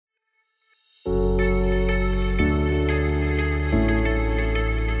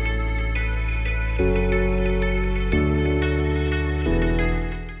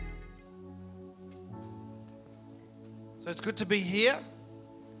It's good to be here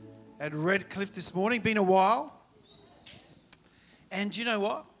at Redcliffe this morning. Been a while. And you know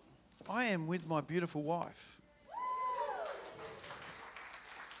what? I am with my beautiful wife.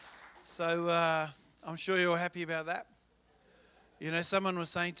 So I'm sure you're happy about that. You know, someone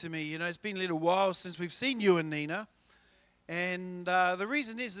was saying to me, it's been a little while since we've seen you and Nina. And the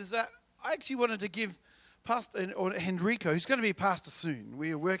reason is that I actually wanted to give Pastor or Henrico, who's going to be pastor soon.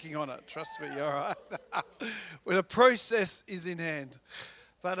 We are working on it. Trust me, all right. Well, the process is in hand.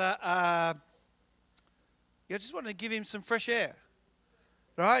 But I just wanted to give him some fresh air.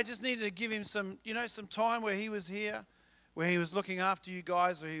 Right? I just needed to give him some time where he was here, where he was looking after you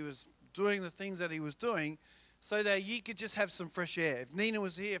guys, where he was doing the things that he was doing, so that you could just have some fresh air. If Nina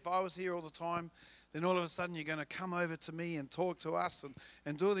was here, if I was here all the time, then all of a sudden you're going to come over to me and talk to us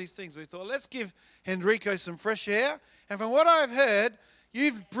and do all these things. We thought, let's give Henrico some fresh air. And from what I've heard,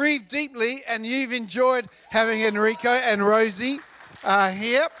 you've breathed deeply and you've enjoyed having Enrico and Rosie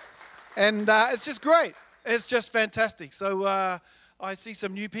here. And it's just great. It's just fantastic. So I see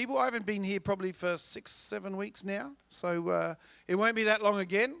some new people. I haven't been here probably for 6-7 weeks now. So it won't be that long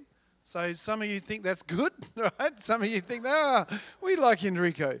again. So some of you think that's good, right? Some of you think, we like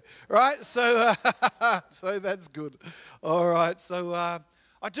Enrico, right? So so that's good. All right. So I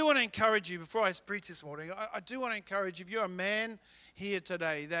do want to encourage you, before I preach this morning, I do want to encourage, if you're a man here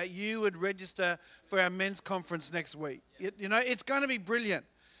today, that you would register for our men's conference next week. It's going to be brilliant.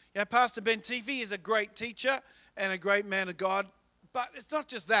 Pastor Ben Tiffy is a great teacher and a great man of God, but it's not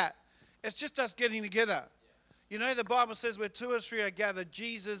just that. It's just us getting together. The Bible says where 2 or 3 are gathered,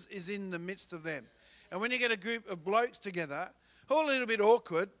 Jesus is in the midst of them. And when you get a group of blokes together, all a little bit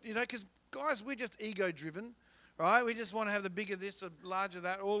awkward, because guys, we're just ego-driven, right? We just want to have the bigger this, the larger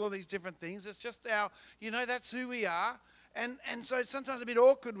that, all of these different things. It's just our, that's who we are. And so it's sometimes a bit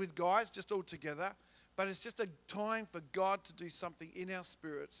awkward with guys just all together. But it's just a time for God to do something in our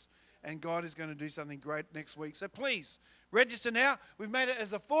spirits. And God is going to do something great next week. So please, register now. We've made it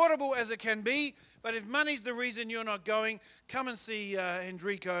as affordable as it can be. But if money's the reason you're not going, come and see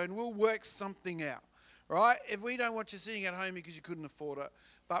Enrico and we'll work something out. Right? If we don't want you sitting at home because you couldn't afford it.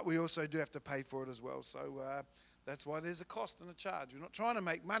 But we also do have to pay for it as well. So that's why there's a cost and a charge. We're not trying to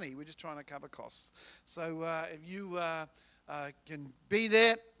make money. We're just trying to cover costs. So if you can be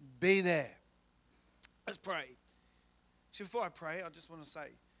there, be there. Let's pray. So before I pray, I just want to say,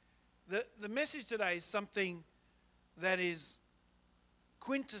 the message today is something that is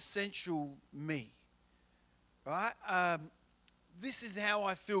quintessential me, right? This is how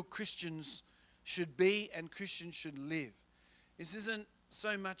I feel Christians should be and Christians should live. This isn't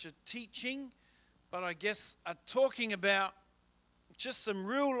so much a teaching, but I guess a talking about just some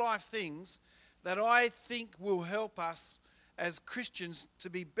real life things that I think will help us as Christians to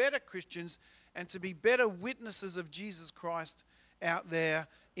be better Christians and to be better witnesses of Jesus Christ out there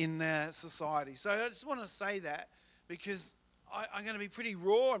in society. So I just want to say that because I'm going to be pretty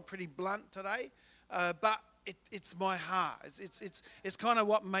raw and pretty blunt today, but it's my heart. It's kind of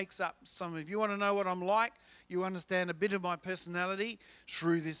what makes up some of you. You want to know what I'm like? You understand a bit of my personality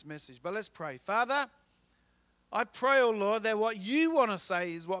through this message. But let's pray. Father, I pray, oh Lord, that what you want to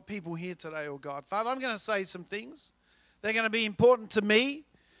say is what people hear today, oh God. Father, I'm going to say some things. They're going to be important to me.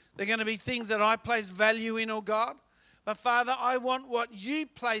 They're going to be things that I place value in, oh God. But Father, I want what you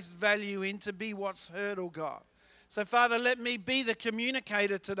place value in to be what's heard, oh God. So Father, let me be the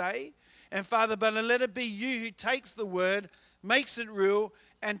communicator today. And Father, but let it be you who takes the word, makes it real,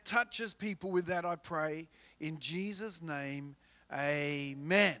 and touches people with that, I pray. In Jesus' name,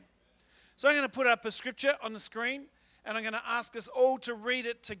 amen. So I'm going to put up a scripture on the screen, and I'm going to ask us all to read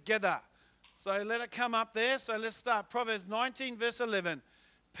it together. So let it come up there. So let's start. Proverbs 19, verse 11.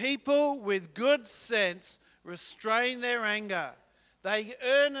 People with good sense restrain their anger. They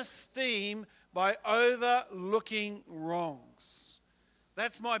earn esteem by overlooking wrongs.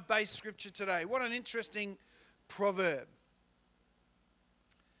 That's my base scripture today. What an interesting proverb.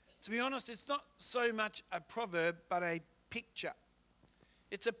 To be honest, it's not so much a proverb, but a picture.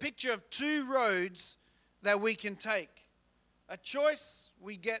 It's a picture of 2 roads that we can take. A choice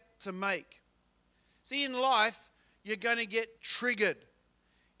we get to make. See, in life, you're going to get triggered.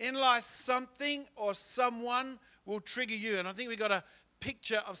 In life, something or someone will trigger you. And I think we got a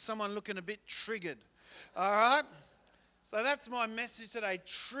picture of someone looking a bit triggered. All right? So that's my message today,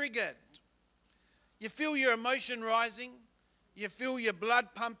 triggered. You feel your emotion rising. You feel your blood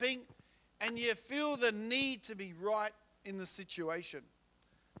pumping. And you feel the need to be right in the situation.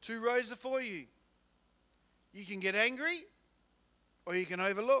 2 roads are for you. You can get angry or you can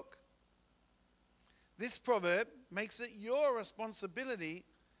overlook. This proverb makes it your responsibility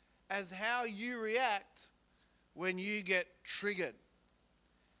as how you react when you get triggered.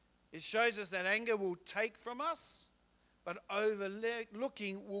 It shows us that anger will take from us, but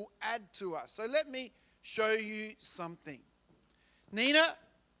overlooking will add to us. So let me show you something. Nina,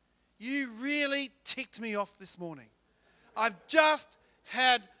 you really ticked me off this morning. I've just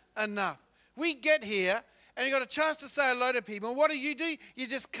had enough. We get here and you got a chance to say hello to people. And what do? You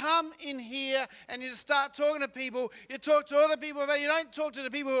just come in here and you just start talking to people. You talk to other people, but you don't talk to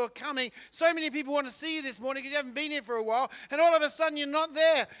the people who are coming. So many people want to see you this morning because you haven't been here for a while. And all of a sudden you're not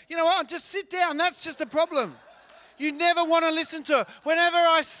there. You know what? Just sit down. That's just a problem. You never want to listen to it. Whenever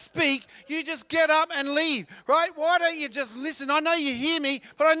I speak, you just get up and leave, right? Why don't you just listen? I know you hear me,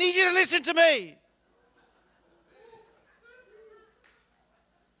 but I need you to listen to me.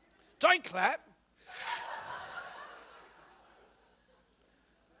 Don't clap.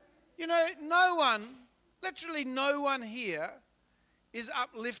 You know, literally no one here is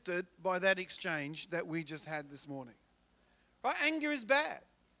uplifted by that exchange that we just had this morning. Right? Anger is bad.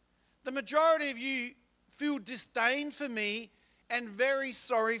 The majority of you feel disdain for me and very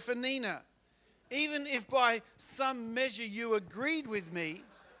sorry for Nina. Even if by some measure you agreed with me,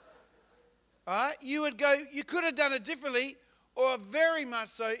 right, you would go, you could have done it differently or very much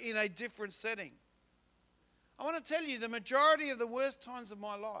so in a different setting. I want to tell you, the majority of the worst times of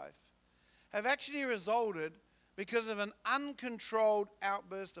my life have actually resulted because of an uncontrolled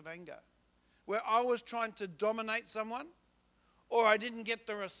outburst of anger, where I was trying to dominate someone, or I didn't get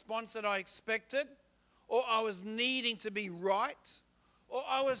the response that I expected, or I was needing to be right, or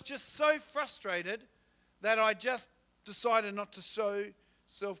I was just so frustrated that I just decided not to show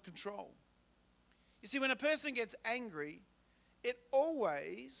self-control. You see, when a person gets angry, it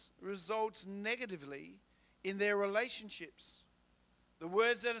always results negatively in their relationships. The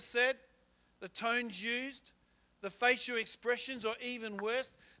words that are said, the tones used, the facial expressions, or even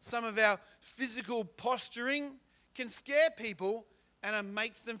worse, some of our physical posturing can scare people and it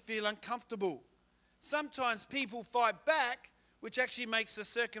makes them feel uncomfortable. Sometimes people fight back, which actually makes the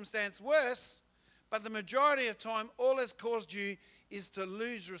circumstance worse, but the majority of time, all it's caused you is to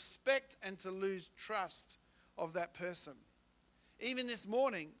lose respect and to lose trust of that person. Even this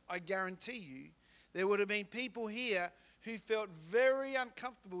morning, I guarantee you, there would have been people here who felt very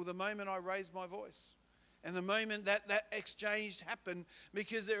uncomfortable the moment I raised my voice and the moment that exchange happened,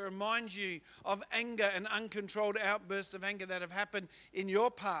 because it reminds you of anger and uncontrolled outbursts of anger that have happened in your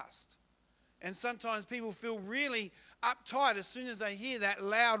past. And sometimes people feel really uptight as soon as they hear that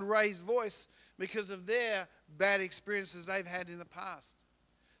loud raised voice because of their bad experiences they've had in the past.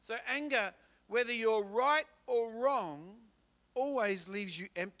 So anger, whether you're right or wrong, always leaves you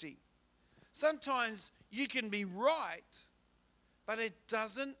empty. Sometimes you can be right, but it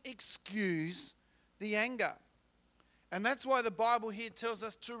doesn't excuse the anger. And that's why the Bible here tells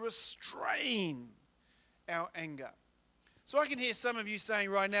us to restrain our anger. So I can hear some of you saying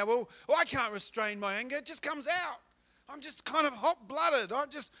right now, well, I can't restrain my anger. It just comes out. I'm just kind of hot-blooded. I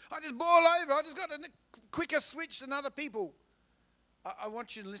just boil over. I just got a quicker switch than other people. I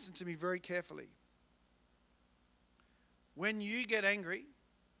want you to listen to me very carefully. When you get angry,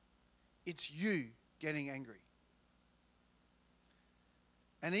 it's you getting angry.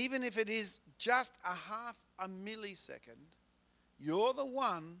 And even if it is just a half a millisecond, you're the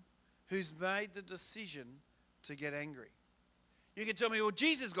one who's made the decision to get angry. You can tell me, well,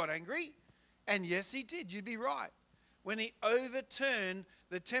 Jesus got angry. And yes, he did. You'd be right. When he overturned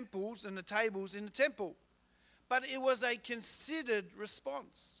the temples and the tables in the temple. But it was a considered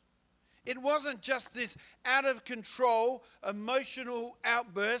response. It wasn't just this out of control emotional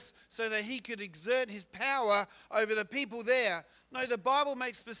outburst so that he could exert his power over the people there. No, the Bible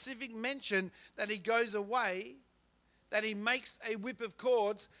makes specific mention that he goes away, that he makes a whip of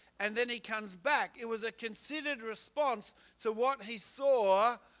cords, and then he comes back. It was a considered response to what he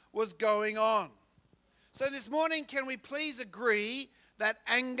saw was going on. So this morning, can we please agree that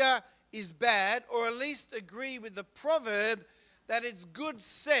anger is bad, or at least agree with the proverb that it's good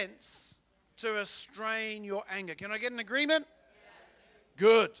sense to restrain your anger? Can I get an agreement? Yes.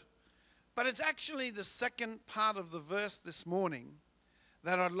 Good. But it's actually the second part of the verse this morning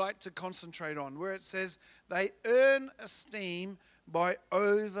that I'd like to concentrate on, where it says, they earn esteem by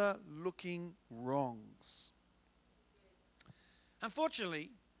overlooking wrongs. Unfortunately,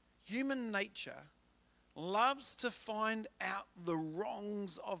 human nature loves to find out the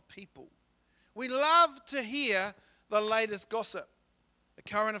wrongs of people. We love to hear the latest gossip. A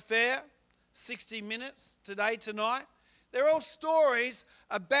current affair, 60 Minutes, Today, Tonight. They're all stories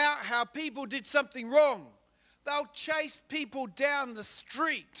about how people did something wrong. They'll chase people down the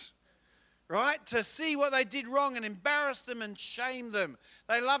street, right? To see what they did wrong and embarrass them and shame them.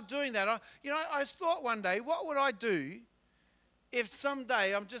 They love doing that. I thought one day, what would I do if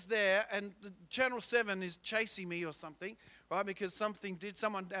someday I'm just there and the Channel 7 is chasing me or something, right? Because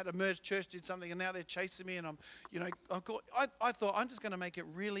someone at a merged church did something and now they're chasing me and I thought I'm just going to make it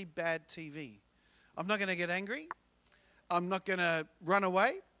really bad TV. I'm not going to get angry. I'm not going to run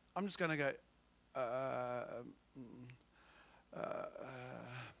away. I'm just going to go,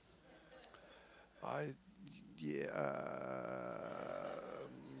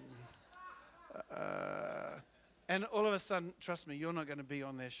 and all of a sudden, trust me, you're not going to be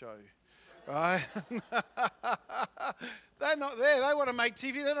on their show, right? They're not there. They want to make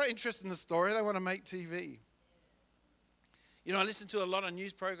TV. They're not interested in the story. They want to make TV. I listen to a lot of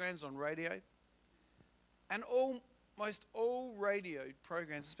news programs on radio, and almost all radio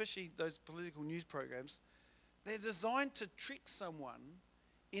programs, especially those political news programs, they're designed to trick someone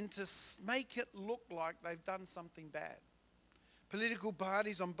into make it look like they've done something bad. Political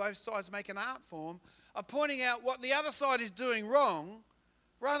parties on both sides make an art form of pointing out what the other side is doing wrong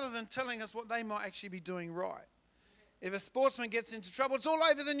rather than telling us what they might actually be doing right. If a sportsman gets into trouble, it's all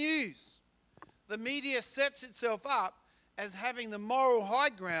over the news. The media sets itself up as having the moral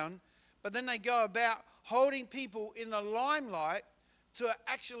high ground, but then they go about holding people in the limelight to an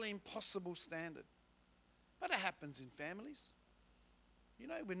actually impossible standard. But it happens in families.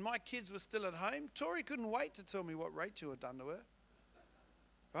 When my kids were still at home, Tori couldn't wait to tell me what Rachel had done to her.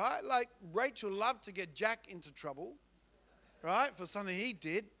 Right? Like, Rachel loved to get Jack into trouble, right, for something he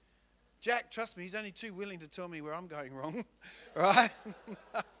did. Jack, trust me, he's only too willing to tell me where I'm going wrong, right?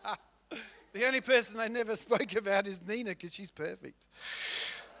 The only person they never spoke about is Nina, because she's perfect.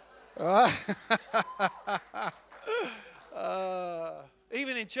 Right?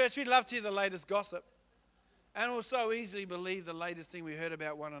 Even in church, we love to hear the latest gossip. And we'll so easily believe the latest thing we heard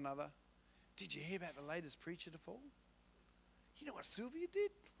about one another. Did you hear about the latest preacher to fall? You know what Sylvia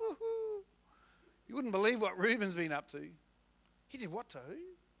did? Woohoo! You wouldn't believe what Reuben's been up to. He did what to who?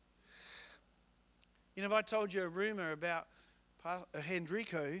 If I told you a rumour about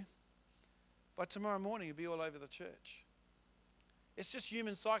Hendrico, by tomorrow morning it'd be all over the church. It's just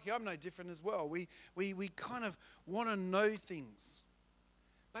human psyche. I'm no different as well. We kind of want to know things.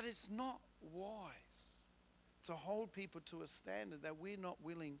 But it's not wise to hold people to a standard that we're not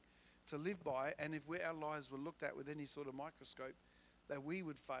willing to live by, and if our lives were looked at with any sort of microscope, that we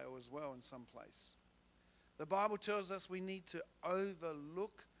would fail as well in some place. The Bible tells us we need to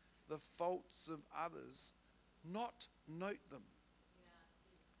overlook the faults of others, not note them.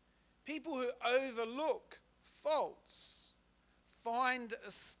 People who overlook faults find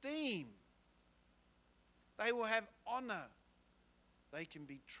esteem. They will have honor. They can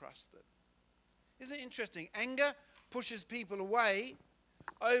be trusted. Isn't it interesting? Anger pushes people away.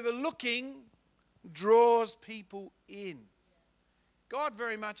 Overlooking draws people in. God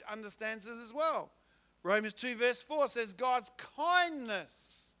very much understands it as well. Romans 2 verse 4 says God's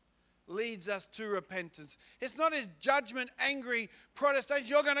kindness leads us to repentance. It's not his judgment, angry protestation.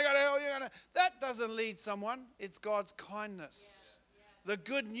 You're going to go to hell. That doesn't lead someone. It's God's kindness. The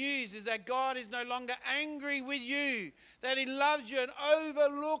good news is that God is no longer angry with you, that he loves you and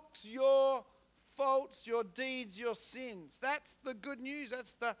overlooks your faults, your deeds, your sins. That's the good news.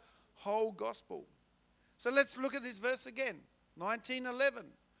 That's the whole gospel. So let's look at this verse again.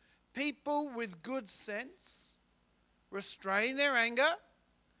 19:11. People with good sense restrain their anger.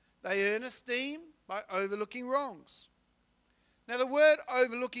 They earn esteem by overlooking wrongs. Now the word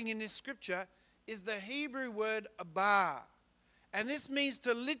overlooking in this scripture is the Hebrew word abar. And this means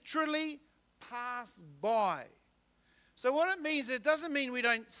to literally pass by. So what it means, it doesn't mean we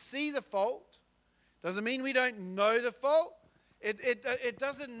don't see the fault. Doesn't mean we don't know the fault. It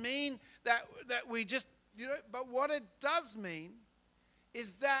doesn't mean that we just, but what it does mean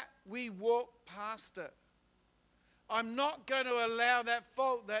is that we walk past it. I'm not going to allow that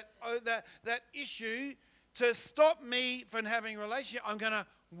fault, that issue to stop me from having a relationship. I'm going to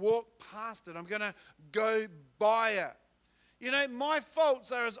walk past it. I'm going to go by it. My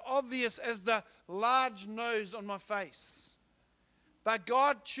faults are as obvious as the large nose on my face. But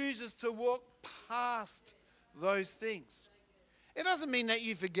God chooses to walk past those things. It doesn't mean that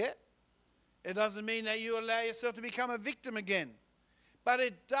you forget. It doesn't mean that you allow yourself to become a victim again. But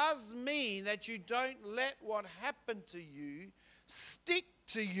it does mean that you don't let what happened to you stick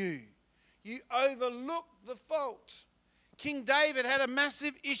to you. You overlook the fault. King David had a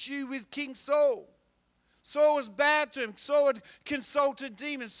massive issue with King Saul. Saul was bad to him. Saul had consulted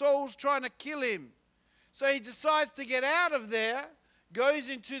demons. Saul was trying to kill him. So he decides to get out of there, goes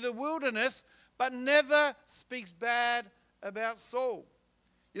into the wilderness, but never speaks bad about Saul.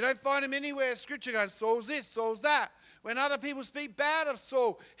 You don't find him anywhere in Scripture going, Saul's this, Saul's that. When other people speak bad of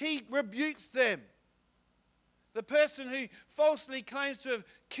Saul, he rebukes them. The person who falsely claims to have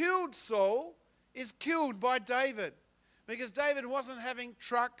killed Saul is killed by David, because David wasn't having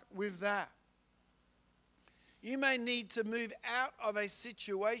truck with that. You may need to move out of a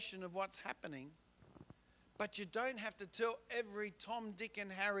situation of what's happening, but you don't have to tell every Tom, Dick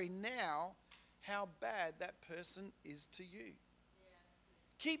and Harry now how bad that person is to you.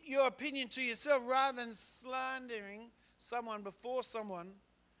 Keep your opinion to yourself rather than slandering someone before someone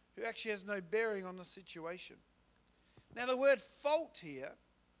who actually has no bearing on the situation. Now, the word fault here,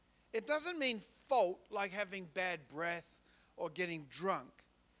 it doesn't mean fault like having bad breath or getting drunk.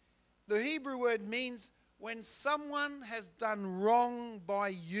 The Hebrew word means when someone has done wrong by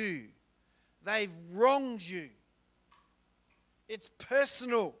you. They've wronged you. It's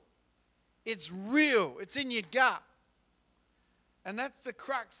personal. It's real. It's in your gut. And that's the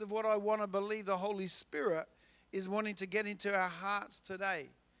crux of what I want to believe the Holy Spirit is wanting to get into our hearts today.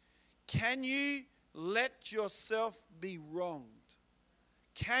 Can you let yourself be wronged?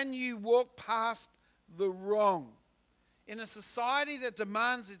 Can you walk past the wrong? In a society that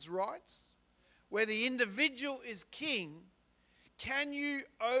demands its rights, where the individual is king, can you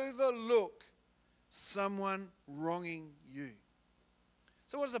overlook someone wronging you?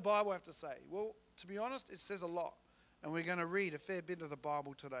 So what does the Bible have to say? Well, to be honest, it says a lot. And we're going to read a fair bit of the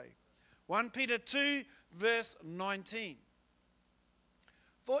Bible today. 1 Peter 2, verse 19.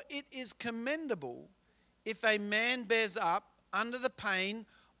 For it is commendable if a man bears up under the pain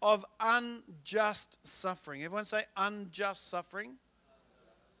of unjust suffering. Everyone say unjust suffering.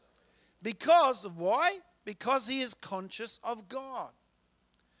 Because of why? Because he is conscious of God.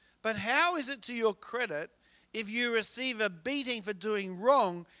 But how is it to your credit if you receive a beating for doing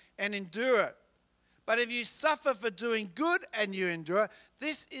wrong and endure it? But if you suffer for doing good and you endure,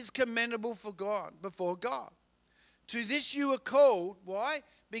 this is commendable for God, before God. To this you were called. Why?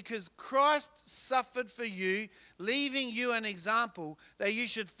 Because Christ suffered for you, leaving you an example that you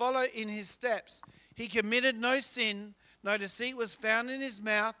should follow in his steps. He committed no sin, no deceit was found in his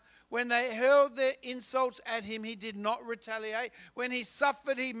mouth. When they hurled their insults at him, he did not retaliate. When he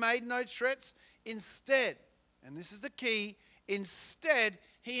suffered, he made no threats. Instead, and this is the key, instead,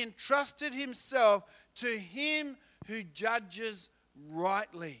 he entrusted himself to him who judges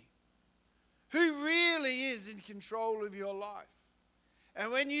rightly, who really is in control of your life.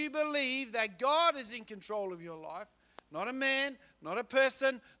 And when you believe that God is in control of your life, not a man, not a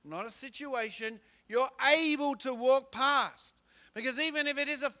person, not a situation, you're able to walk past. Because even if it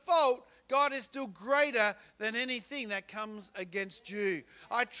is a fault, God is still greater than anything that comes against you.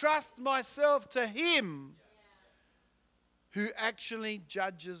 I trust myself to him who actually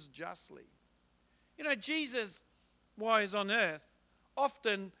judges justly. You know, Jesus, while he's on earth,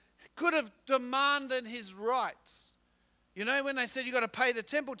 often could have demanded his rights. You know, when they said you've got to pay the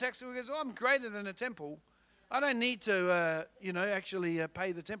temple tax, he goes, oh, I'm greater than a temple. I don't need to, actually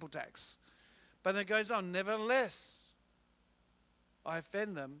pay the temple tax. But it goes on, nevertheless, I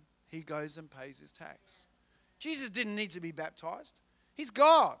offend them, he goes and pays his tax. Jesus didn't need to be baptized. He's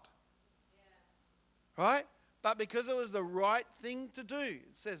God. Right? But because it was the right thing to do,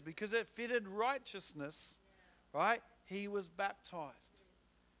 it says, because it fitted righteousness, right, he was baptized.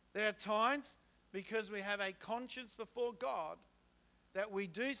 There are times, because we have a conscience before God, that we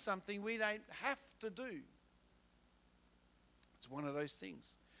do something we don't have to do. It's one of those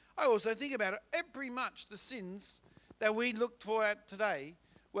things. I also think about it, pretty much the sins that we looked for at today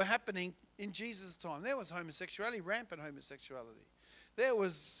were happening in Jesus' time. There was homosexuality, rampant homosexuality. There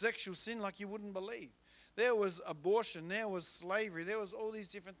was sexual sin like you wouldn't believe. There was abortion, there was slavery, there was all these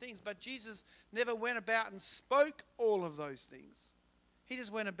different things. But Jesus never went about and spoke all of those things. He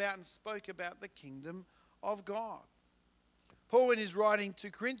just went about and spoke about the kingdom of God. Paul, in his writing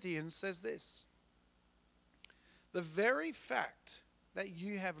to Corinthians, says this: the very fact that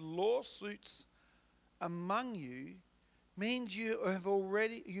you have lawsuits among you means you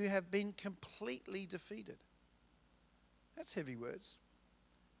have been completely defeated. That's heavy words.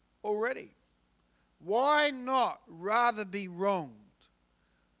 Already. Why not rather be wronged?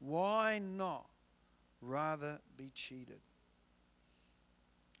 Why not rather be cheated?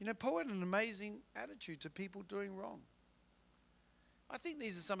 You know, Paul had an amazing attitude to people doing wrong. I think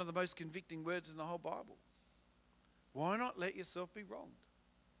these are some of the most convicting words in the whole Bible. Why not let yourself be wronged?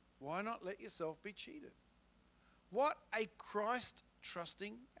 Why not let yourself be cheated? What a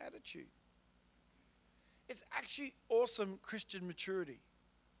Christ-trusting attitude. It's actually awesome Christian maturity.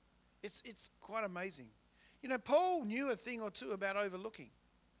 It's quite amazing. You know, Paul knew a thing or two about overlooking.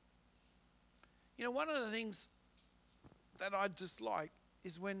 You know, one of the things that I dislike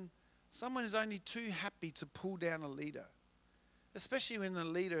is when someone is only too happy to pull down a leader, especially when the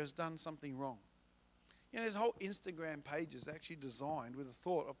leader has done something wrong. You know, there's whole Instagram pages actually designed with the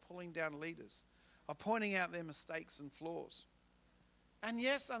thought of pulling down leaders, of pointing out their mistakes and flaws. And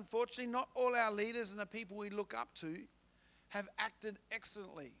yes, unfortunately, not all our leaders and the people we look up to have acted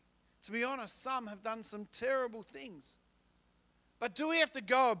excellently. To be honest, some have done some terrible things. But do we have to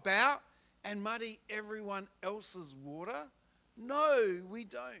go about and muddy everyone else's water? No, we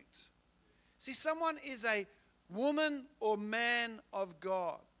don't. See, someone is a woman or man of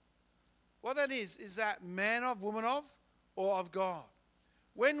God. What that is that man of, woman of, or of God.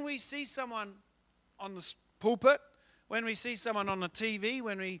 When we see someone on the pulpit, when we see someone on the TV,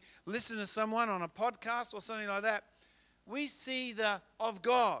 when we listen to someone on a podcast or something like that, we see the of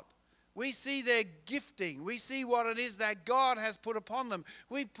God. We see their gifting. We see what it is that God has put upon them.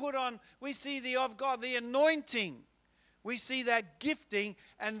 We see the of God, the anointing. We see that gifting,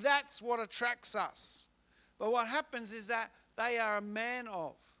 and that's what attracts us. But what happens is that they are a man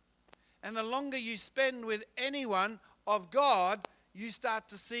of. And the longer you spend with anyone of God, you start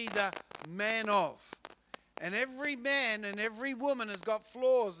to see the man of. And every man and every woman has got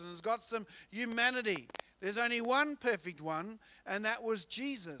flaws and has got some humanity. There's only one perfect one, and that was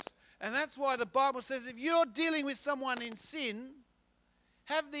Jesus. And that's why the Bible says if you're dealing with someone in sin,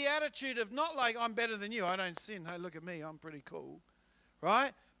 have the attitude of not like, I'm better than you, I don't sin, hey, look at me, I'm pretty cool,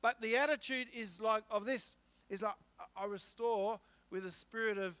 right? But the attitude is like of this, is like I restore with a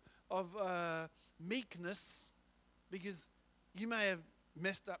spirit of meekness, because you may have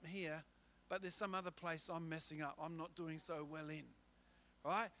messed up here, but there's some other place I'm messing up, I'm not doing so well in,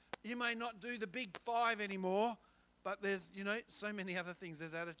 right? You may not do the big five anymore, but there's, so many other things.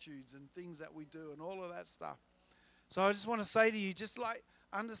 There's attitudes and things that we do and all of that stuff. So I just want to say to you, just like,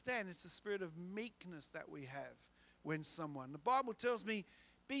 understand it's the spirit of meekness that we have when someone. The Bible tells me,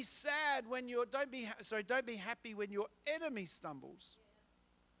 be sad when don't be happy when your enemy stumbles.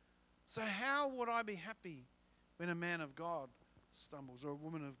 So how would I be happy when a man of God stumbles or a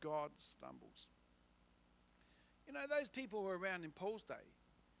woman of God stumbles? Those people were around in Paul's day.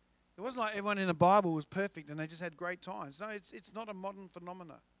 It wasn't like everyone in the Bible was perfect and they just had great times. No, it's not a modern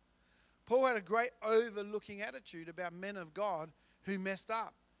phenomenon. Paul had a great overlooking attitude about men of God who messed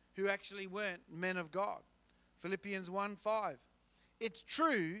up, who actually weren't men of God. Philippians 1:5. It's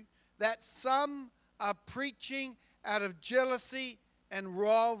true that some are preaching out of jealousy and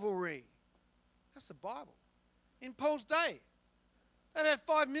rivalry. That's the Bible. In Paul's day, they had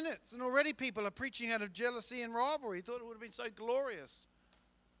 5 minutes and already people are preaching out of jealousy and rivalry. He thought it would have been so glorious.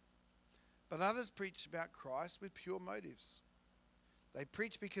 But others preach about Christ with pure motives. They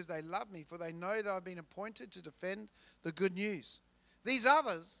preach because they love me, for they know that I've been appointed to defend the good news. These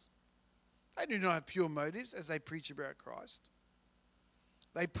others, they do not have pure motives as they preach about Christ.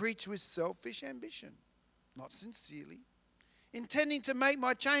 They preach with selfish ambition, not sincerely, intending to make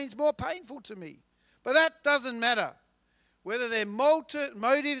my chains more painful to me. But that doesn't matter. Whether their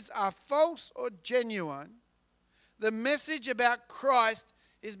motives are false or genuine, the message about Christ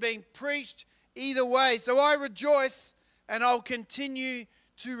is being preached either way. So I rejoice and I'll continue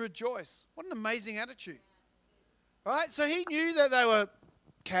to rejoice. What an amazing attitude. Right? So he knew that they were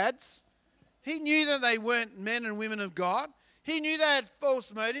cads. He knew that they weren't men and women of God. He knew they had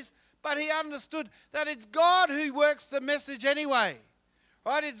false motives, but he understood that it's God who works the message anyway.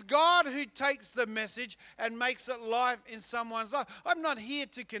 Right? It's God who takes the message and makes it life in someone's life. I'm not here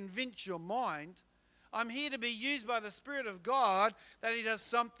to convince your mind. I'm here to be used by the Spirit of God that he does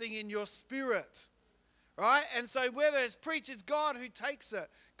something in your spirit. Right? And so whether it's preached, it's God who takes it.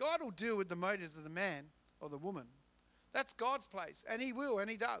 God will deal with the motives of the man or the woman. That's God's place. And he will, and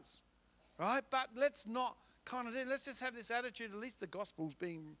he does. Right? But let's not let's just have this attitude, at least the gospel's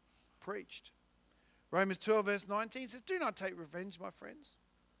being preached. Romans 12 verse 19 says, do not take revenge, my friends,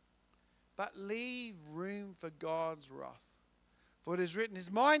 but leave room for God's wrath. For it is written,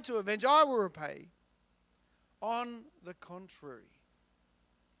 it's mine to avenge, I will repay. On the contrary,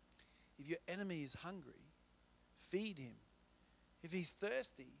 if your enemy is hungry, feed him. If he's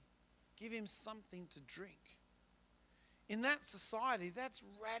thirsty, give him something to drink. In that society, that's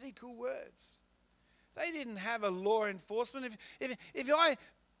radical words. They didn't have a law enforcement. If I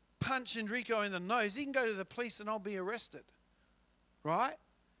punch Enrico in the nose, he can go to the police and I'll be arrested. Right?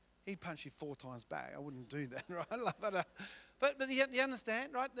 He'd punch you 4 times back. I wouldn't do that, right? But you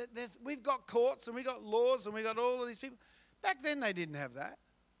understand, right? We've got courts and we've got laws and we've got all of these people. Back then they didn't have that.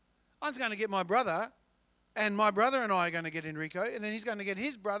 I'm going to get my brother, and my brother and I are going to get Enrico, and then he's going to get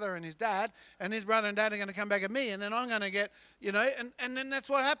his brother and his dad, and his brother and dad are going to come back at me, and then I'm going to get, and then that's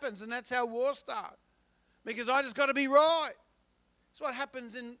what happens, and that's how wars start. Because I just got to be right. It's what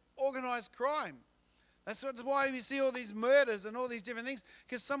happens in organized crime. That's why we see all these murders and all these different things,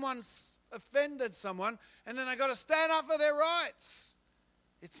 because someone's offended someone and then they got to stand up for their rights.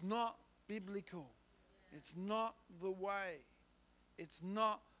 It's not biblical. It's not the way. It's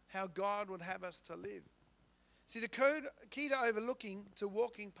not how God would have us to live. See, the key to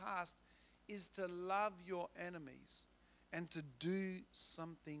walking past is to love your enemies and to do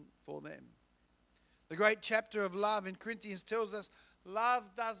something for them. The great chapter of love in Corinthians tells us love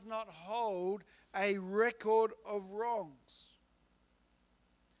does not hold a record of wrongs.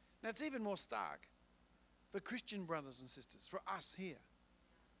 Now, it's even more stark for Christian brothers and sisters, for us here.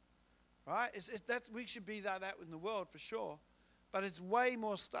 Right? We should be like that in the world for sure, but it's way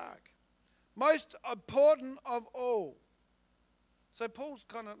more stark. Most important of all. So Paul's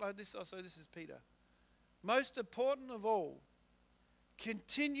kind of like this. So this is Peter. Most important of all,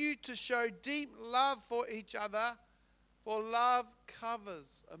 continue to show deep love for each other, for love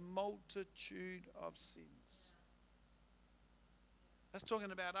covers a multitude of sins. That's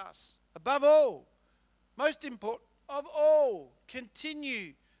talking about us. Above all, most important of all,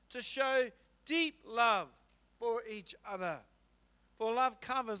 continue to show deep love for each other. For love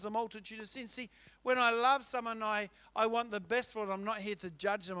covers a multitude of sins. See, when I love someone, I want the best for them. I'm not here to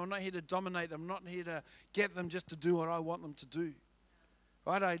judge them. I'm not here to dominate them. I'm not here to get them just to do what I want them to do.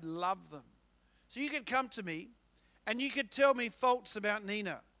 Right? I love them. So you could come to me and you could tell me faults about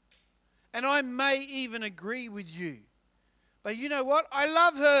Nina. And I may even agree with you. But you know what? I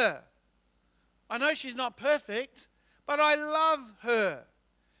love her. I know she's not perfect, but I love her.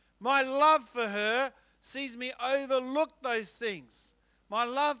 My love for her sees me overlook those things. My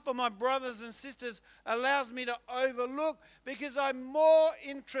love for my brothers and sisters allows me to overlook, because I'm more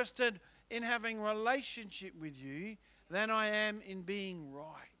interested in having a relationship with you than I am in being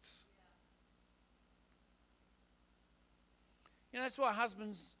right. You know, that's why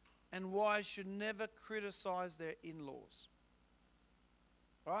husbands and wives should never criticize their in-laws.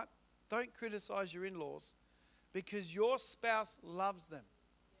 Right? Don't criticize your in-laws, because your spouse loves them.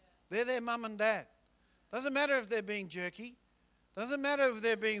 They're their mum and dad. Doesn't matter if they're being jerky. Doesn't matter if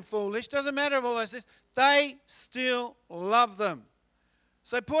they're being foolish. Doesn't matter if all those things. They still love them.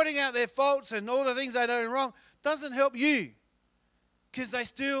 So pointing out their faults and all the things they do wrong doesn't help you, because they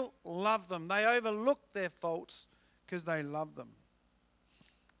still love them. They overlook their faults because they love them.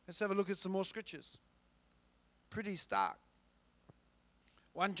 Let's have a look at some more scriptures. Pretty stark.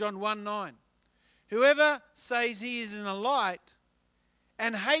 1 John 1:9. Whoever says he is in the light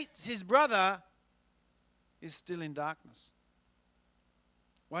and hates his brother is still in darkness.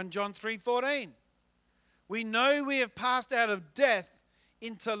 1 John 3:14. We know we have passed out of death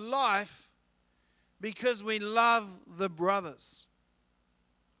into life because we love the brothers.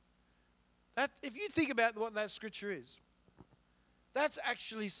 That, if you think about what that scripture is, that's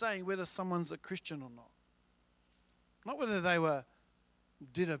actually saying whether someone's a Christian or not. Not whether they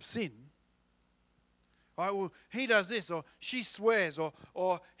did a sin. Right, well, he does this, or she swears,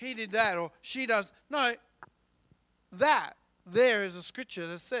 or he did that, or she does. No, that there is a scripture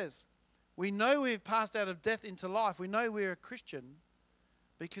that says, we know we've passed out of death into life. We know we're a Christian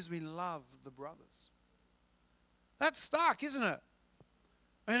because we love the brothers. That's stark, isn't it?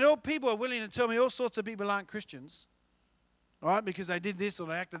 I mean, all people are willing to tell me all sorts of people aren't Christians, right, because they did this or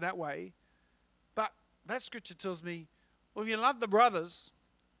they acted that way. But that scripture tells me, well, if you love the brothers,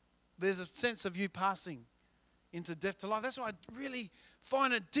 there's a sense of you passing into death to life. That's why I really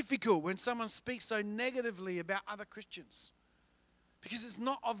find it difficult when someone speaks so negatively about other Christians, because it's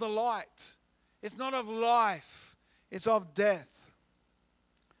not of the light. It's not of life. It's of death.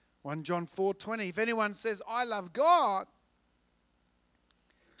 1 John 4:20. If anyone says, I love God,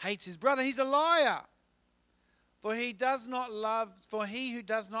 hates his brother, he's a liar. For he who does not love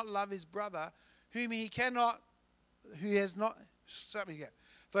his brother,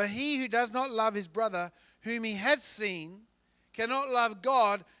 For he who does not love his brother, whom he has seen, cannot love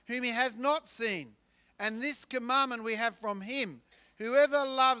God, whom he has not seen. And this commandment we have from him: whoever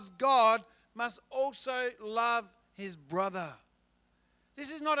loves God must also love his brother.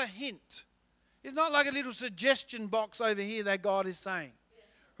 This is not a hint. It's not like a little suggestion box over here that God is saying.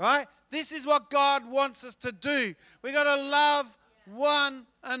 Right? This is what God wants us to do. We've got to love one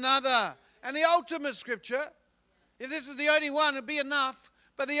another. And the ultimate scripture, if this was the only one, it'd be enough.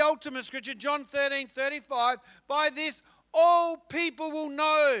 But the ultimate scripture, John 13:35, by this all people will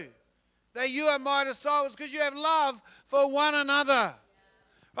know that you are my disciples, because you have love for one another.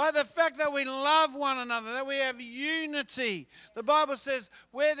 Right? The fact that we love one another, that we have unity. The Bible says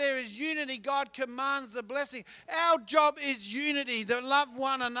where there is unity, God commands the blessing. Our job is unity, to love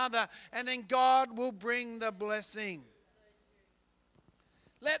one another, and then God will bring the blessing.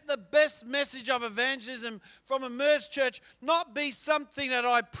 Let the best message of evangelism from a merged church not be something that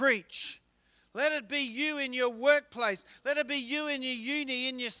I preach. Let it be you in your workplace. Let it be you in your uni,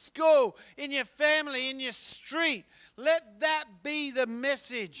 in your school, in your family, in your street. Let that be the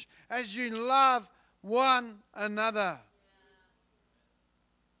message as you love one another.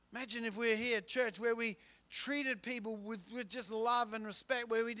 Imagine if we're here at church where we treated people with just love and respect,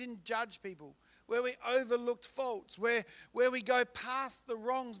 where we didn't judge people, where we overlooked faults, where we go past the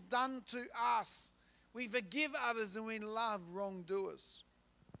wrongs done to us. We forgive others and we love wrongdoers.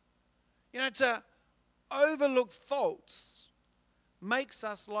 You know, to overlook faults makes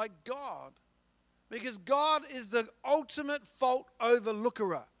us like God, because God is the ultimate fault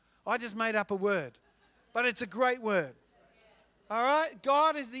overlooker. I just made up a word, but it's a great word. All right?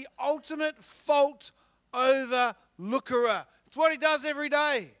 God is the ultimate fault overlooker. It's what he does every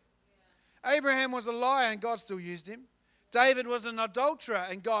day. Abraham was a liar and God still used him. David was an adulterer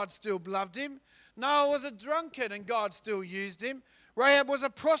and God still loved him. Noah was a drunkard and God still used him. Rahab was a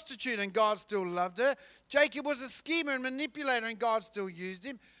prostitute and God still loved her. Jacob was a schemer and manipulator and God still used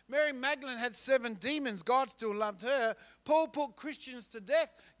him. Mary Magdalene had 7 demons. God still loved her. Paul put Christians to death.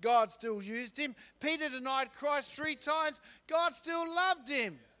 God still used him. Peter denied Christ 3 times. God still loved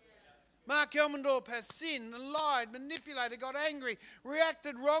him. Mark Elmendorp has sinned and lied, manipulated, got angry,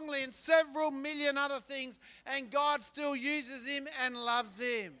 reacted wrongly, and several million other things, and God still uses him and loves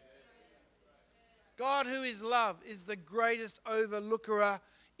him. God, who is love, is the greatest overlooker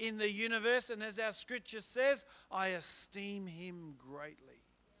in the universe, and as our scripture says, I esteem him greatly.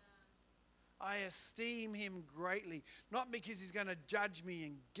 I esteem him greatly, not because he's going to judge me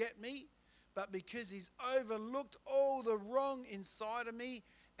and get me, but because he's overlooked all the wrong inside of me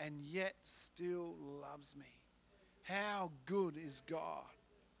and yet still loves me. How good is God?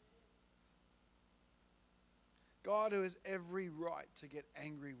 God, who has every right to get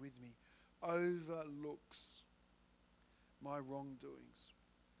angry with me, overlooks my wrongdoings.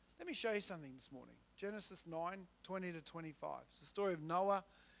 Let me show you something this morning. Genesis 9, 20 to 25. It's the story of Noah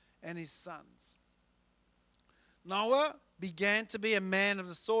and his sons. Noah began to be a man of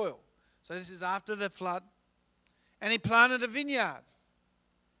the soil. So this is after the flood. And he planted a vineyard.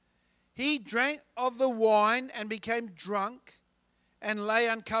 He drank of the wine and became drunk and lay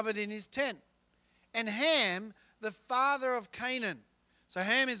uncovered in his tent. And Ham, the father of Canaan. So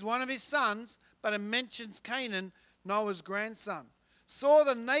Ham is one of his sons, but it mentions Canaan, Noah's grandson. Saw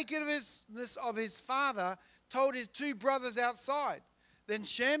the nakedness of his father, told his 2 brothers outside. Then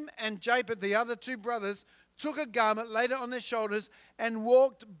Shem and Japheth, the other 2 brothers, took a garment, laid it on their shoulders, and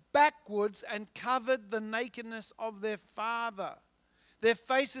walked backwards and covered the nakedness of their father. Their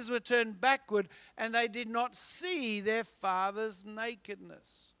faces were turned backward, and they did not see their father's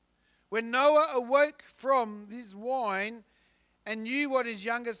nakedness. When Noah awoke from his wine and knew what his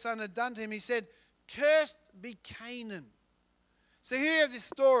younger son had done to him, he said, "Cursed be Canaan." So here you have this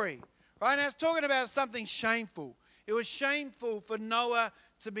story, right? Now it's talking about something shameful. It was shameful for Noah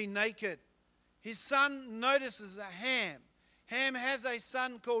to be naked. His son notices a Ham. Ham has a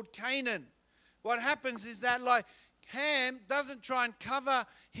son called Canaan. What happens is that, like, Ham doesn't try and cover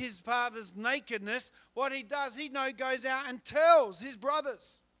his father's nakedness. What he does, he goes out and tells his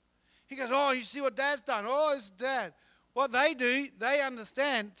brothers. He goes, "Oh, you see what Dad's done? Oh, it's Dad." What they do, they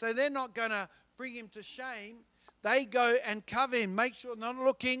understand, so they're not going to bring him to shame. They go and cover him, make sure they're not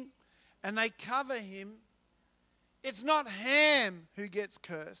looking, and they cover him. It's not Ham who gets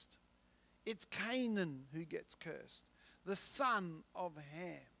cursed. It's Canaan who gets cursed, the son of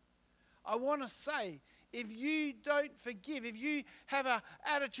Ham. I want to say, if you don't forgive, if you have an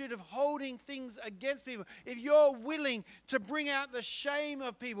attitude of holding things against people, if you're willing to bring out the shame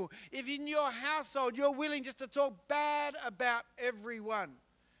of people, if in your household you're willing just to talk bad about everyone,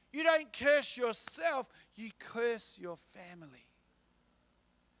 you don't curse yourself, you curse your family.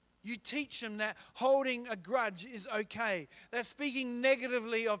 You teach them that holding a grudge is okay, that speaking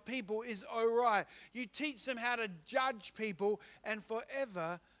negatively of people is all right. You teach them how to judge people, and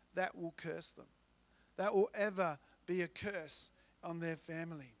forever that will curse them. That will ever be a curse on their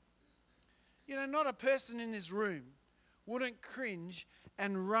family. You know, not a person in this room wouldn't cringe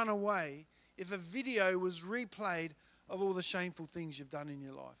and run away if a video was replayed of all the shameful things you've done in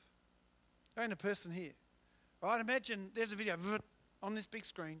your life. There ain't a person here. Right? Imagine there's a video on this big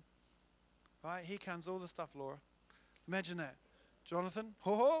screen. Right? Here comes all the stuff, Laura. Imagine that. Jonathan,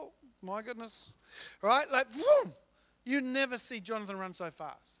 oh my goodness. Right? Like, whoom! You never see Jonathan run so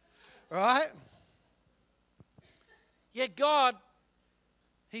fast. Right? Yet God,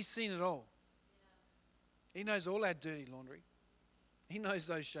 He's seen it all. He knows all our dirty laundry. He knows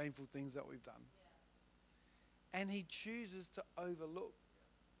those shameful things that we've done. And He chooses to overlook.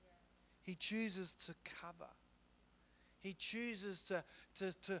 He chooses to cover. He chooses to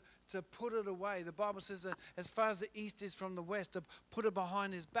put it away. The Bible says that as far as the east is from the west, to put it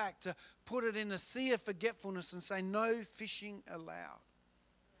behind his back, to put it in a sea of forgetfulness and say, no fishing allowed.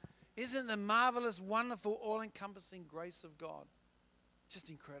 Isn't the marvelous, wonderful, all-encompassing grace of God just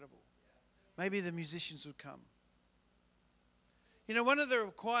incredible? Maybe the musicians would come. You know, one of the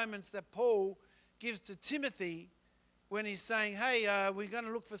requirements that Paul gives to Timothy when he's saying, hey, we're going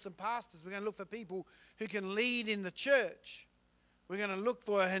to look for some pastors. We're going to look for people who can lead in the church. We're going to look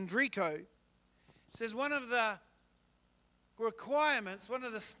for a Hendrico. It says one of the requirements, one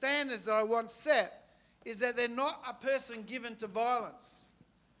of the standards that I want set is that they're not a person given to violence.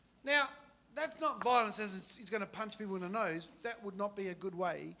 Now, that's not violence as he's going to punch people in the nose. That would not be a good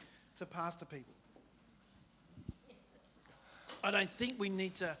way to pastor people. I don't think we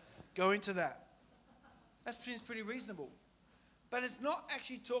need to go into that. That seems pretty reasonable. But it's not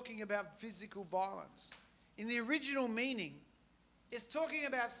actually talking about physical violence. In the original meaning, it's talking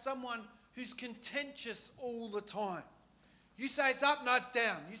about someone who's contentious all the time. You say it's up, no, it's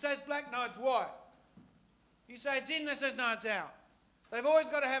down. You say it's black, no, it's white. You say it's in, they say no, it's out. They've always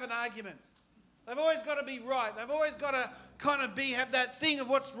got to have an argument. They've always got to be right. They've always got to kind of have that thing of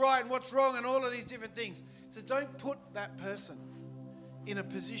what's right and what's wrong and all of these different things. It says don't put that person in a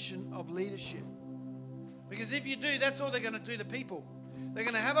position of leadership. Because if you do, that's all they're going to do to people. They're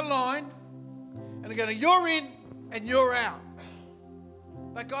going to have a line and they're going to, you're in and you're out.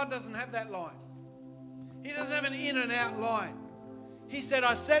 But God doesn't have that line. He doesn't have an in and out line. He said,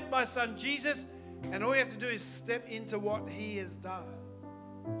 I sent my son Jesus, and all you have to do is step into what he has done.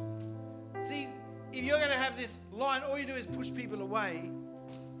 See, if you're going to have this line, all you do is push people away.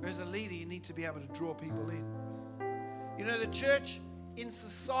 As a leader, you need to be able to draw people in. You know, the church in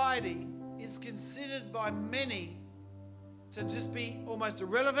society is considered by many to just be almost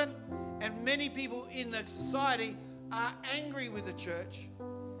irrelevant, and many people in the society are angry with the church,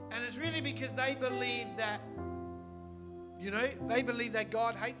 and it's really because they believe that, they believe that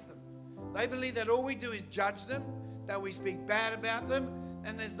God hates them. They believe that all we do is judge them, that we speak bad about them,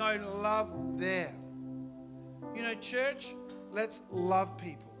 and there's no love there. You know, church, let's love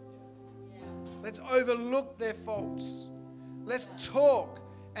people. Let's overlook their faults. Let's talk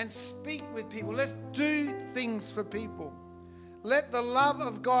and speak with people. Let's do things for people. Let the love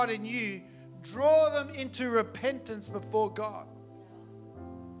of God in you draw them into repentance before God.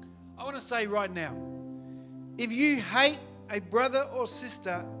 I want to say right now, if you hate a brother or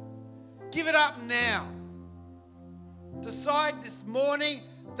sister, give it up now. Decide this morning,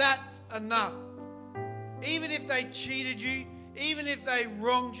 that's enough. Even if they cheated you, even if they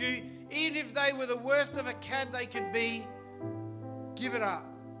wronged you, even if they were the worst of a cad they could be, give it up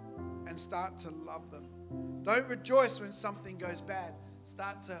and start to love them. Don't rejoice when something goes bad.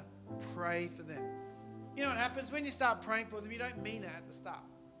 Start to pray for them. You know what happens? When you start praying for them, you don't mean it at the start.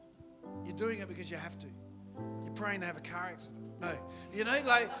 You're doing it because you have to. You're praying to have a car accident. No. You're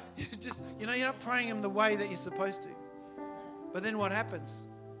not praying them the way that you're supposed to. But then what happens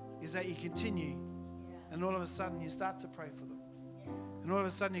is that you continue, and all of a sudden you start to pray for them. And all of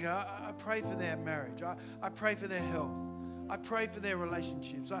a sudden you go, I pray for their marriage. I pray for their health. I pray for their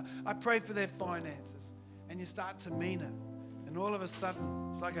relationships. I pray for their finances. And you start to mean it. And all of a sudden,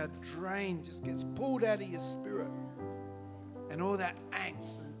 it's like a drain just gets pulled out of your spirit. And all that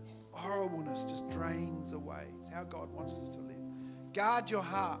angst and horribleness just drains away. It's how God wants us to live. Guard your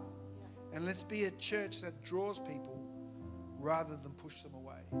heart. And let's be a church that draws people rather than push them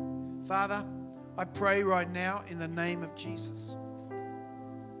away. Father, I pray right now in the name of Jesus.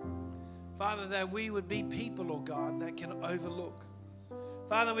 Father, that we would be people, oh God, that can overlook.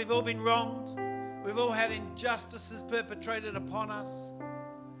 Father, we've all been wronged. We've all had injustices perpetrated upon us.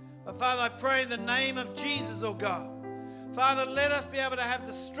 But Father, I pray in the name of Jesus, oh God. Father, let us be able to have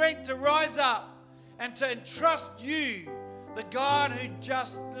the strength to rise up and to entrust you, the God who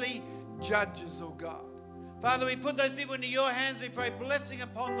justly judges, oh God. Father, we put those people into your hands. We pray blessing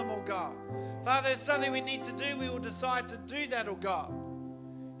upon them, oh God. Father, there's something we need to do. We will decide to do that, oh God.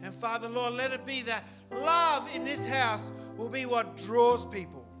 And Father, Lord, let it be that love in this house will be what draws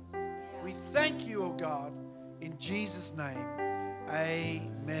people. We thank you, oh God, in Jesus' name.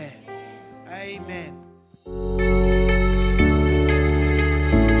 Amen. Amen.